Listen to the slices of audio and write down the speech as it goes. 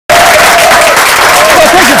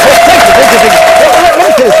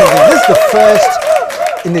the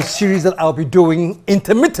first in a series that I'll be doing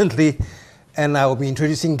intermittently, and I will be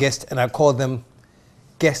introducing guests, and I call them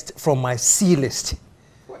guests from my C list.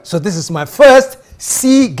 So this is my first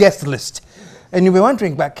C guest list. And you'll be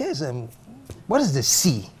wondering, but KSM, what is the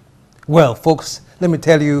C? Well, folks, let me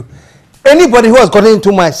tell you, anybody who has gotten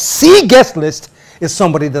into my C guest list is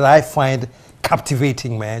somebody that I find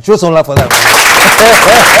captivating, man. Show some love for that.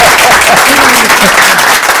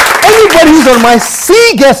 Anybody who's on my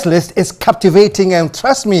C guest list is captivating, and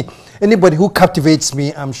trust me, anybody who captivates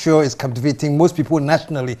me, I'm sure is captivating most people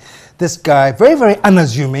nationally. This guy, very, very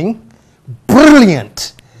unassuming,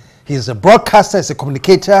 brilliant. He's a broadcaster, he's a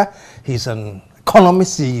communicator, he's an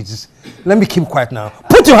economist. Let me keep quiet now.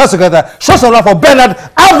 Put your hands together. Show some love for Bernard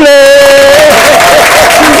Avle.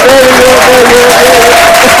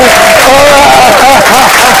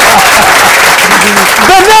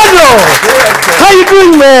 Bernardo, how you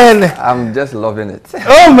doing, man? I'm just loving it.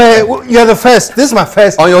 Oh man, you're the first. This is my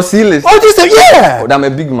first. On your C list? Oh, this is, yeah. Oh, I'm a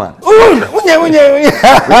big man.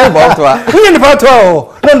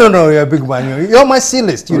 No, you're a big man. You're my C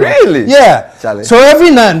list. You know? Really? Yeah. Charlie. So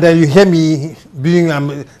every now and then you hear me being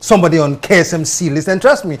somebody on KSM C list, and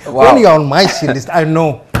trust me, wow, when you're on my C list, I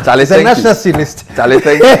know. Charlie, it's a national C list. Charlie,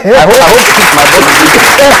 thank you. I hope to keep my body.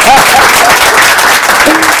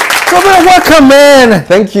 So man, welcome, man.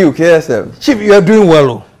 Thank you, KSM. Chief, you are doing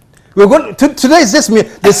well. We're going today is just me.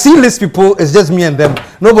 The C list people is just me and them.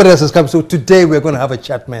 Nobody else has come. So today we're going to have a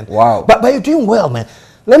chat, man. Wow. But you're doing well, man.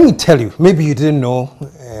 Let me tell you. Maybe you didn't know,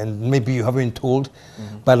 and maybe you haven't told.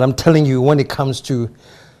 But I'm telling you, when it comes to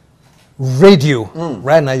radio,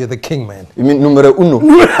 right now you're the king, man. You mean numero uno?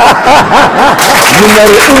 Numero uno.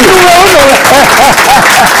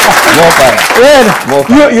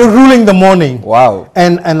 You're ruling the morning. Wow.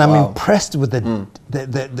 And I'm impressed with the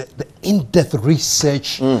in-depth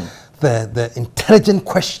research, the intelligent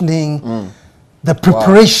questioning, the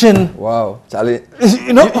preparation. Wow. Charlie,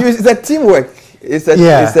 you know, it's a teamwork. It's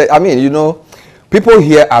a, I mean, you know, people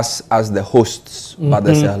hear us as the hosts, but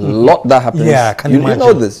there's a lot that happens. Yeah, I can imagine. You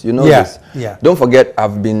know this. You know this. Yeah. Don't forget,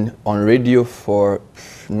 I've been on radio for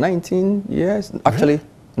 19 years. Actually,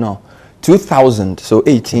 no, 2000. So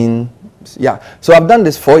 18. Yeah. So I've done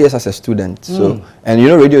this 4 years as a student. So, and you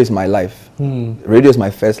know, radio is my life. Radio is my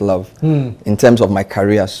first love in terms of my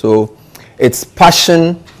career. So it's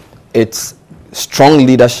passion, it's strong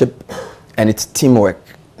leadership, and it's teamwork.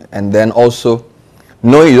 And then also,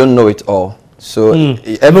 knowing you don't know it all. So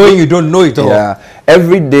knowing you don't know it all. Yeah.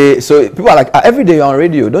 Every day. So people are like, every day you're on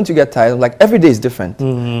radio, don't you get tired? Like every day is different.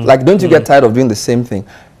 Like, don't you get tired of doing the same thing?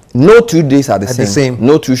 No 2 days are the same.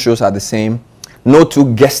 No 2 shows are the same. No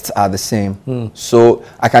 2 guests are the same. So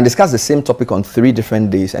I can discuss the same topic on 3 different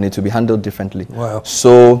days, and it will be handled differently. Wow.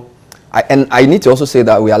 So I need to also say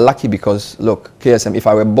that we are lucky because, look, KSM, if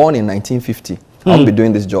I were born in 1950, I wouldn't be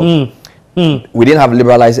doing this job. We didn't have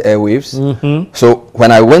liberalized airwaves. So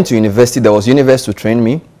when I went to university, there was Universe to train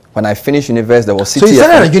me. When I finished Universe, there was Citi. So you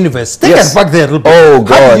started at Universe. Take us back there a little bit. Oh,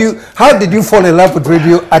 God. How did you fall in love with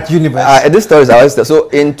radio at Universe? This story is always so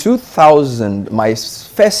in 2000, my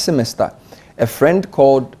first semester, a friend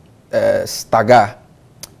called Staga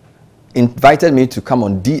invited me to come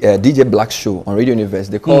on DJ Black's show on Radio Universe.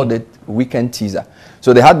 They called it Weekend Teaser.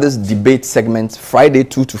 So they had this debate segment Friday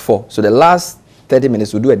 2 to 4. So the last 30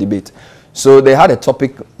 minutes we'll do a debate. So they had a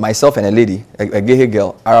topic, myself and a lady, a gay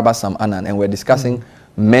girl, Araba Sam Anan, and we're discussing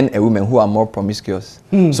men and women who are more promiscuous.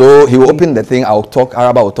 So he will open the thing, I'll talk,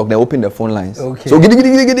 Araba will talk, they open the phone lines. Okay. So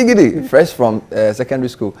giddy, fresh from secondary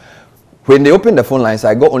school. When they opened the phone lines,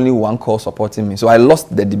 I got only 1 call supporting me. So I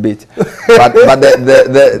lost the debate. but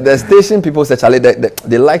the station people said, Charlie,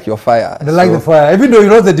 they like your fire. They like the fire, even though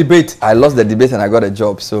you lost the debate. I lost the debate and I got a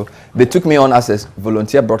job. So they took me on as a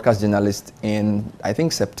volunteer broadcast journalist in, I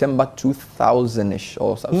think, September 2000-ish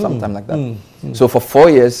or sometime like that. So for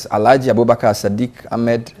 4 years, Alhaji Abubakar, Sadiq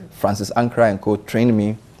Ahmed, Francis Ankara and co trained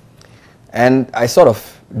me. And I sort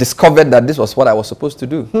of discovered that this was what I was supposed to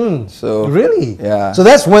do. So really, yeah. So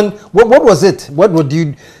that's when. What was it? What would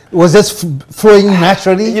you? Was this flowing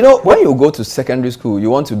naturally? You know, when you go to secondary school, you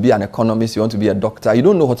want to be an economist, you want to be a doctor. You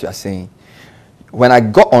don't know what you are saying. When I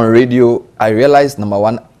got on radio, I realized, number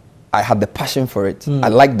one, I had the passion for it. I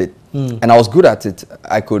liked it. And I was good at it.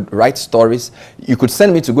 I could write stories. You could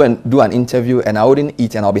send me to go and do an interview and I wouldn't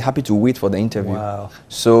eat and I'll be happy to wait for the interview. Wow.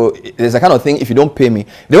 So there's a kind of thing, if you don't pay me,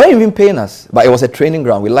 they weren't even paying us, but it was a training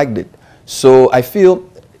ground. We liked it. So I feel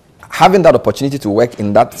having that opportunity to work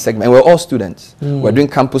in that segment, and we're all students. We're doing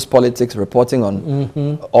campus politics, reporting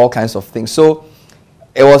on all kinds of things. So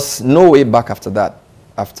it was no way back after that.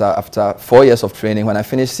 After 4 years of training, when I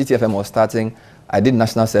finished, Citi FM was starting. I did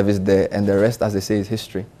national service there, and the rest, as they say, is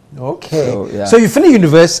history. Okay. So, yeah. So you finished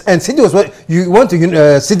university, and Citi was what you went to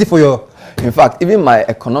Citi for your. In fact, even my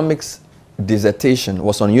economics dissertation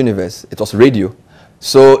was on Universe. It was radio.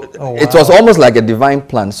 So it was almost like a divine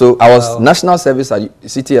plan. So I was national service at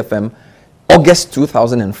Citi FM August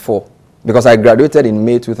 2004 because I graduated in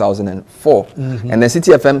May 2004. And then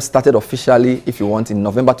Citi FM started officially, if you want, in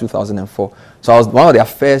November 2004. So I was one of their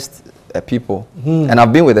first people. And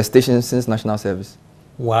I've been with the station since national service.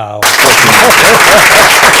 Wow.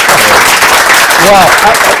 Wow.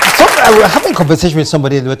 I was having a conversation with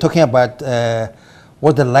somebody, they were talking about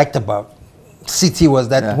what they liked about Citi was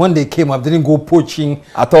that when they came up, they didn't go poaching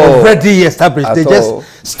at all. Already established. They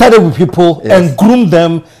just started with people and groomed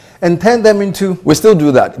them and turned them into... We still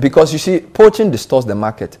do that because you see, poaching distorts the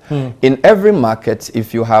market. In every market,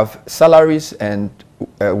 if you have salaries and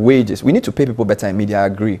wages, we need to pay people better in media, I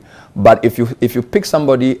agree. But if you pick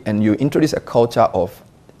somebody and you introduce a culture of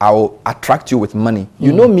I will attract you with money.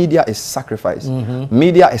 You know, media is sacrifice.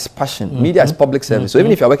 Media is passion. Media is public service. So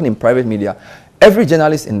even if you're working in private media, every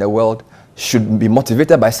journalist in the world should be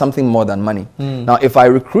motivated by something more than money. Now, if I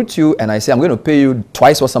recruit you and I say I'm going to pay you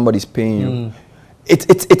twice what somebody's paying you,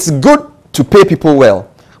 it's good to pay people well,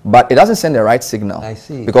 but it doesn't send the right signal. I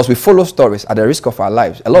see. Because we follow stories at the risk of our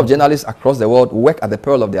lives. A lot of journalists across the world work at the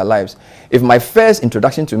peril of their lives. If my first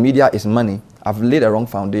introduction to media is money, I've laid a wrong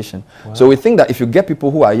foundation. So we think that if you get people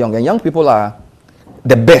who are young, and young people are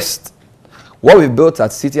the best, what we've built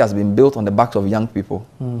at Citi has been built on the backs of young people.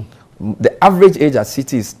 The average age at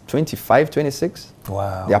Citi is 25, 26.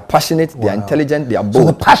 Wow. They are passionate, they are intelligent, they are bold. So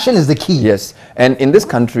the passion is the key. Yes. And in this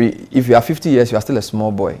country, if you are 50 years, you are still a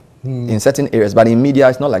small boy in certain areas. But in media,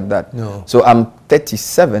 it's not like that. No. So I'm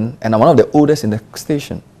 37 and I'm one of the oldest in the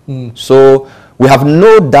station. So we have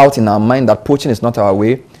no doubt in our mind that poaching is not our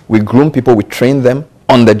way. We groom people, we train them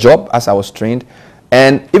on the job as I was trained.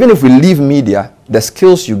 And even if we leave media, the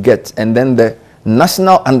skills you get and then the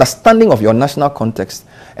national understanding of your national context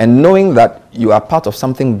and knowing that you are part of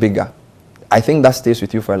something bigger, I think that stays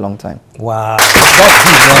with you for a long time. Wow. That's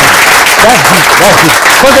deep, man. That's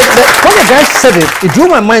deep. When the guy said it, it drew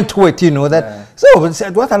my mind to it, you know, that, so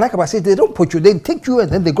what I like about it, they don't put you, they take you and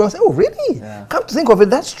then they go and say, oh, really? Yeah. Come to think of it,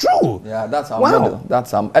 that's true. Yeah, that's our model.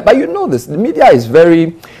 That's but you know this, the media is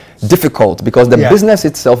very difficult because the business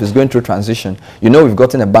itself is going through transition. You know, we've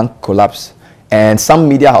gotten a bank collapse and some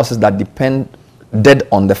media houses that depend dead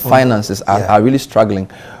on the finances are really struggling.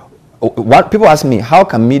 What people ask me, how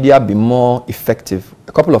can media be more effective?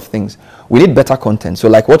 A couple of things. We need better content. So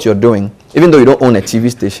like what you're doing, even though you don't own a TV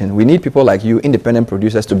station, we need people like you, independent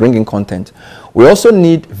producers, to bring in content. We also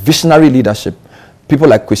need visionary leadership. People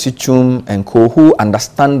like Kwesi Chum and co, who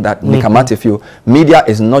understand that media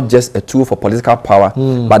is not just a tool for political power,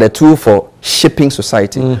 but a tool for shaping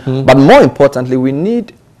society. But more importantly, we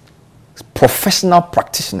need professional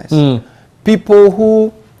practitioners. People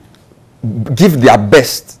who give their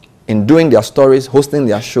best in doing their stories, hosting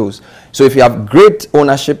their shows. So if you have great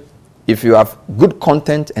ownership, if you have good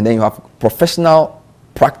content, and then you have professional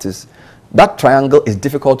practice, that triangle is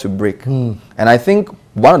difficult to break. And I think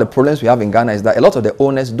one of the problems we have in Ghana is that a lot of the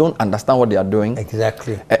owners don't understand what they are doing.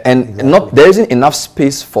 Exactly. And there isn't enough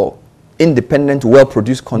space for independent,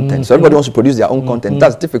 well-produced content. So everybody wants to produce their own content.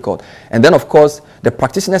 That's difficult. And then, of course, the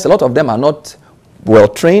practitioners, a lot of them are not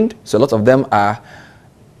well-trained. So a lot of them are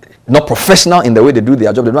not professional in the way they do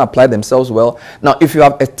their job. They don't apply themselves well. Now, if you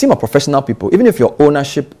have a team of professional people, even if your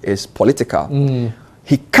ownership is political,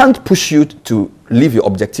 he can't push you to leave your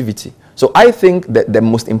objectivity. So I think that the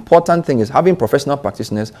most important thing is having professional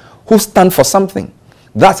practitioners who stand for something.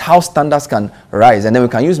 That's how standards can rise. And then we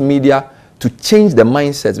can use media to change the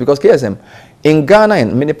mindsets. Because KSM, in Ghana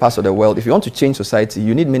and many parts of the world, if you want to change society,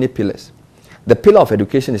 you need many pillars. The pillar of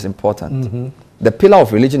education is important. The pillar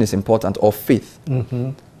of religion is important, or faith.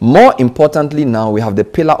 More importantly now, we have the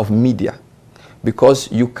pillar of media,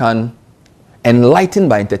 because you can enlighten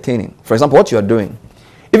by entertaining. For example, what you're doing,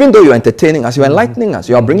 even though you're entertaining us, you're enlightening us.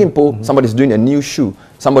 You are bringing people, somebody's doing a new shoe,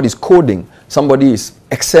 somebody's coding, somebody is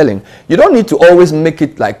excelling. You don't need to always make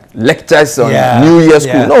it like lectures on New Year's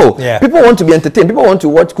school. No, people want to be entertained. People want to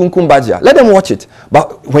watch Kumkum Bajia. Let them watch it.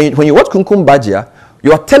 But when you watch Kumkum Bajia,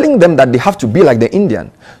 you are telling them that they have to be like the Indian.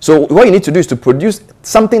 So what you need to do is to produce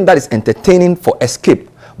something that is entertaining for escape,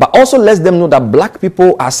 but also lets them know that black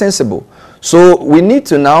people are sensible. So we need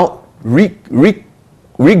to now regain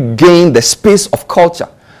the space of culture.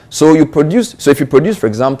 So if you produce, for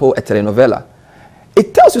example, a telenovela,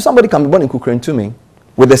 it tells you somebody can be born in Kukrentume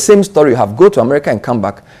with the same story you have, go to America and come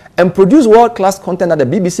back, and produce world-class content that the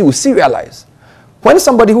BBC will serialize. When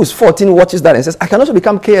somebody who's 14 watches that and says, I can also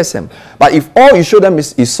become KSM. But if all you show them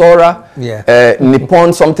is Isora,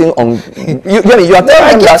 Nippon, something on... You are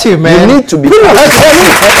telling them that you need to be...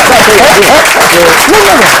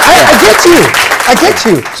 I get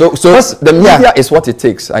you. So the media is what it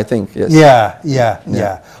takes, I think. Yes.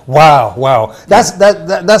 Yeah. Wow.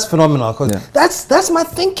 That's phenomenal. That's my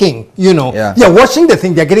thinking. You know, they're watching the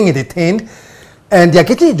thing, they're getting entertained, and they're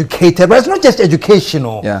getting educated. But it's not just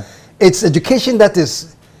educational. Yeah. It's education that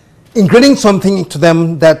is ingraining something into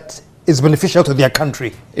them that is beneficial to their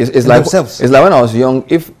country. It's like themselves. It's like when I was young.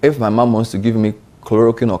 If my mom wants to give me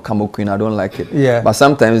chloroquine or camoquine, I don't like it. Yeah. But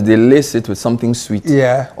sometimes they lace it with something sweet.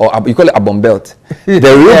 Yeah. Or you call it a bombelt. The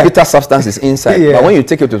real bitter substance is inside. But when you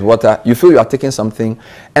take it with water, you feel you are taking something.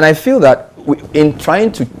 And I feel that in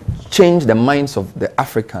trying to change the minds of the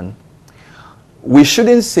African, we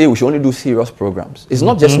shouldn't say we should only do serious programs. It's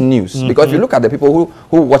not just news. Because if you look at the people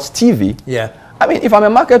who watch TV, I mean, if I'm a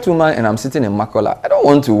market woman and I'm sitting in Makola, I don't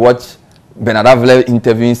want to watch Bernard Avle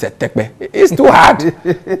interviewing Setekbe. It's too hard.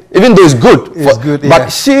 Even though it's good. But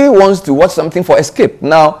she wants to watch something for escape.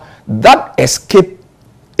 Now, that escape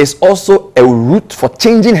is also a route for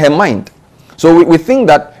changing her mind. So we think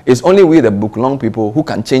that it's only we, the book long people, who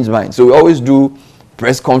can change minds. So we always do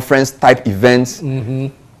press conference type events.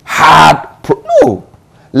 No.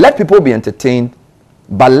 Let people be entertained,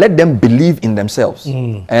 but let them believe in themselves.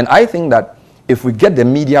 And I think that if we get the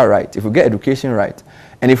media right, if we get education right,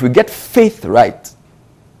 and if we get faith right,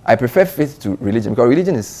 I prefer faith to religion, because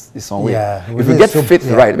religion is some way. If we get faith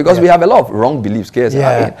right, because we have a lot of wrong beliefs.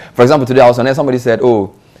 KSM. For example, today I was on there, somebody said,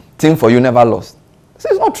 oh, Team for You never lost. I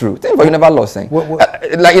said, it's not true. Team for You never lost. Like,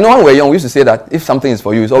 you know, when we were young, we used to say that if something is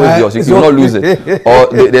for you, it's always yours. You will not lose it. Or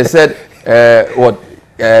they said,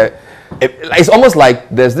 it's almost like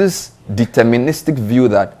there's this deterministic view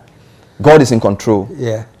that God is in control.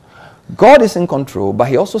 God is in control, but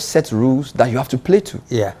He also sets rules that you have to play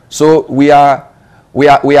to. So we are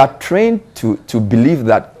trained to believe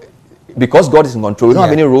that because God is in control, we don't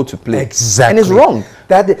have any role to play. Exactly. And it's wrong.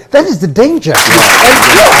 That is the danger.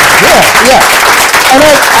 And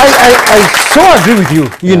I so agree with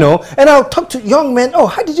you, you know. And I'll talk to young men, oh,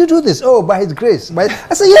 how did you do this? Oh, by His grace.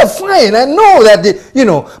 I say, yeah, fine. I know that, you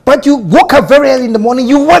know, but you woke up very early in the morning,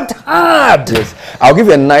 you worked hard. Yes. I'll give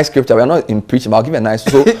you a nice scripture. We're not in preaching, but I'll give you a nice.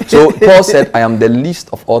 So Paul said, I am the least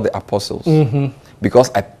of all the apostles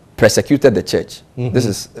because I persecuted the church. This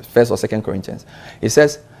is 1st or 2nd Corinthians. He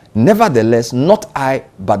says, nevertheless, not I,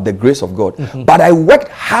 but the grace of God. But I worked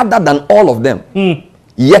harder than all of them.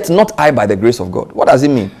 Yet not I, by the grace of God. What does it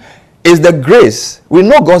mean? Is the grace, we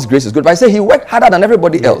know God's grace is good, but I say He worked harder than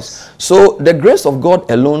everybody else. So the grace of God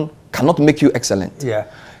alone cannot make you excellent.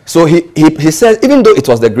 So he says, even though it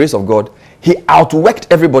was the grace of God, He outworked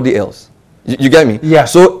everybody else. You get me?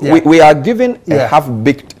 So we are given a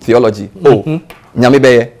half-baked theology. Oh, nyame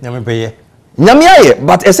beye. Nyame aye,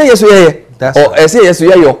 but ese yesu ye. Or ese yesu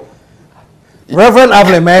ye yo. Reverend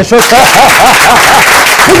Avle, man. Put your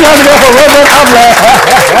hands together for Reverend Avle.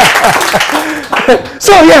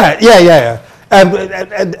 So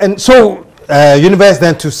and so Universe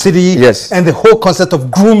then to Citi, and the whole concept of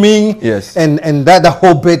grooming, and that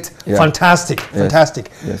whole bit, fantastic.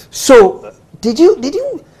 So did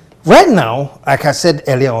you right now, like I said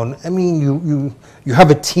earlier on, I mean you have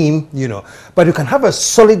a team, you know, but you can have a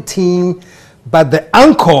solid team, but the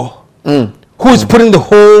anchor who's putting the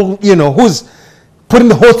whole, you know, who's putting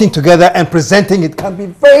the whole thing together and presenting it can be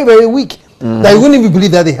very, very weak. That you wouldn't even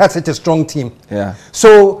believe that they had such a strong team.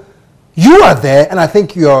 So you are there, and I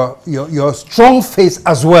think you're strong face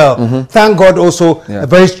as well. Thank God, also a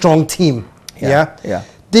very strong team.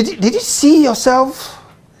 Did you see yourself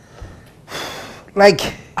like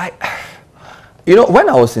you know, when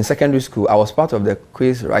I was in secondary school, I was part of the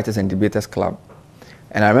Quiz Writers and Debaters Club,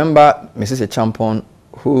 and I remember Mrs. Echampon,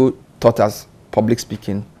 who taught us public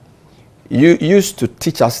speaking. You used to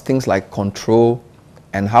teach us things like control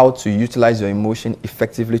and how to utilize your emotion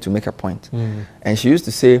effectively to make a point. And she used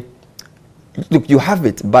to say, look, you have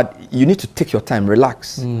it, but you need to take your time,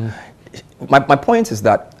 relax. My point is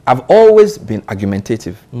that I've always been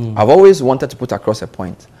argumentative. I've always wanted to put across a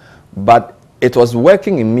point. But it was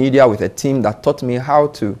working in media with a team that taught me how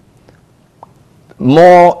to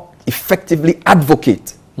more effectively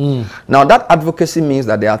advocate. Now, that advocacy means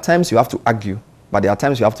that there are times you have to argue, but there are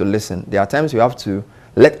times you have to listen. There are times you have to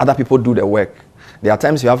let other people do the work. There are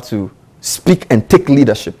times you have to speak and take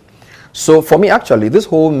leadership. So for me, actually, this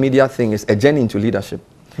whole media thing is a journey into leadership.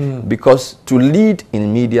 Because to lead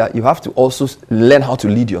in media, you have to also learn how to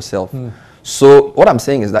lead yourself. So what I'm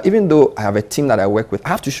saying is that even though I have a team that I work with, I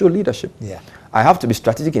have to show leadership. I have to be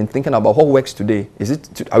strategic in thinking about what works today.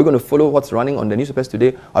 Are we going to follow what's running on the newspapers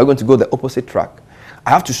today? Are we going to go the opposite track?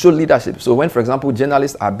 I have to show leadership. So when, for example,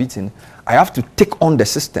 journalists are beaten, I have to take on the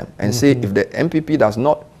system and say, if the MPP does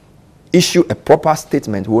not issue a proper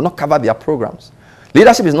statement, we will not cover their programs.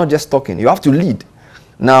 Leadership is not just talking. You have to lead.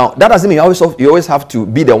 Now, that doesn't mean you always have to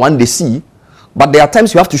be the one they see, but there are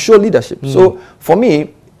times you have to show leadership. So for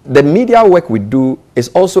me, the media work we do is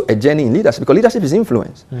also a journey in leadership, because leadership is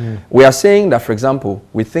influence. We are saying that, for example,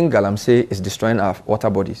 we think Galamsey is destroying our water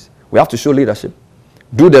bodies. We have to show leadership,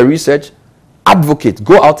 do the research, advocate,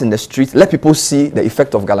 go out in the street, let people see the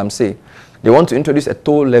effect of Galamsey. They want to introduce a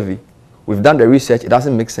toll levy. We've done the research, it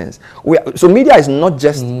doesn't make sense. So media is not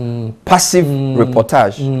just passive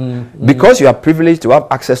reportage. Because you are privileged to have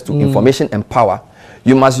access to information and power,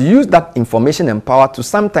 you must use that information and power to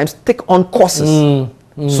sometimes take on courses.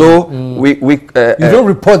 So you don't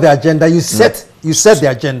report the agenda, you set the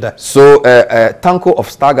agenda. So Tanko of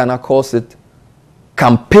Star Ghana calls it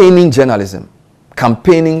campaigning journalism,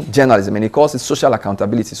 and he calls it social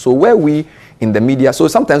accountability. So where we in the media, so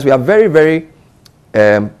sometimes we are very, very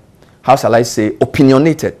how shall I say,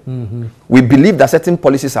 opinionated. We believe that certain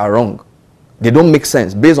policies are wrong. They don't make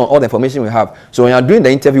sense based on all the information we have. So when you are doing the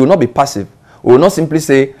interview, you will not be passive. We will not simply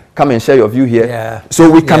say, come and share your view here. So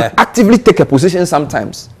we can actively take a position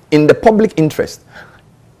sometimes in the public interest.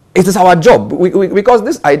 It is our job. Because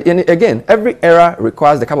this idea, again, every era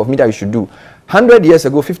requires the kind of media you should do. 100 years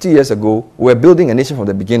ago, 50 years ago, we were building a nation from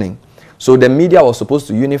the beginning. So the media was supposed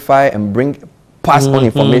to unify and pass on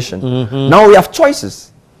information. Now we have choices.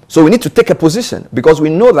 So we need to take a position, because we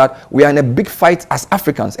know that we are in a big fight as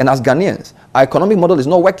Africans and as Ghanaians. Our economic model is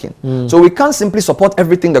not working. So we can't simply support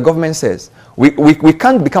everything the government says. We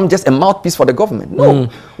can't become just a mouthpiece for the government. No.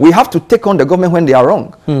 We have to take on the government when they are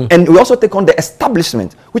wrong. And we also take on the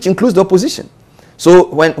establishment, which includes the opposition.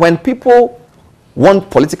 So when people want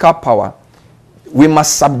political power, we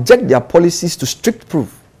must subject their policies to strict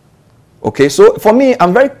proof. Okay, so for me,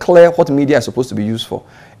 I'm very clear what media is supposed to be used for.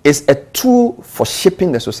 It's a tool for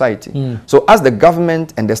shaping the society. So as the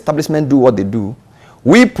government and the establishment do what they do,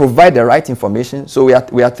 we provide the right information. So we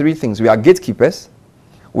are three things. We are gatekeepers.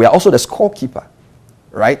 We are also the scorekeeper,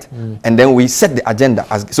 right? And then we set the agenda.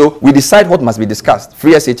 So we decide what must be discussed,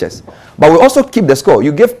 free SHS. But we also keep the score.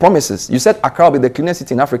 You gave promises. You said Accra will be the cleanest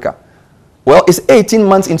city in Africa. Well, it's 18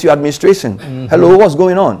 months into your administration. Hello, what's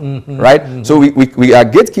going on? Right? So we are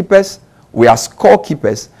gatekeepers. We are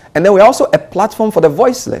scorekeepers. And then we're also a platform for the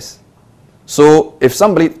voiceless. So if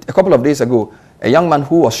somebody, a couple of days ago, a young man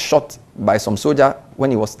who was shot by some soldier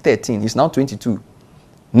when he was 13, he's now 22,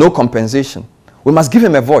 no compensation. We must give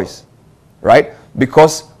him a voice, right?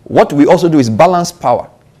 Because what we also do is balance power.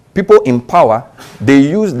 People in power, they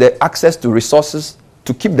use their access to resources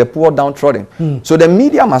to keep the poor downtrodden. So the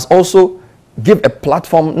media must also give a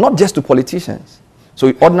platform, not just to politicians.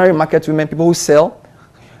 So ordinary market women, people who sell.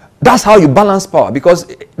 That's how you balance power, because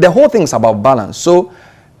the whole thing is about balance. So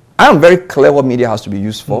I am very clear what media has to be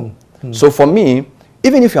used for. So for me,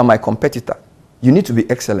 even if you're my competitor, you need to be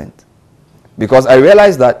excellent. Because I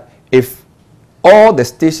realize that if all the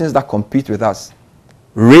stations that compete with us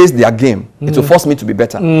raise their game, it will force me to be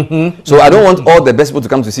better. So I don't want all the best people to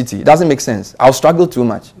come to Citi. It doesn't make sense. I'll struggle too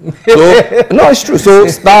much. So no, it's true. So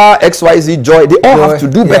Star, XYZ, Joy, they all have to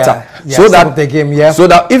do better. So that the game, so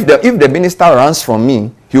that if the minister runs from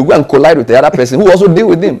me, he'll go and collide with the other person who also deal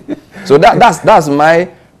with him. So that's my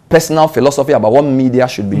personal philosophy about what media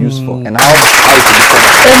should be used for and how it should be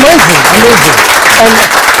covered. Amazing. And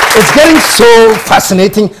it's getting so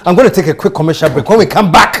fascinating. I'm going to take a quick commercial break. When we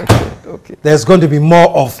come back, there's going to be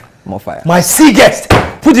more fire. My C guest.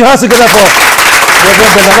 Put your hands together for.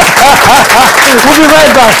 We'll be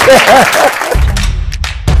right back.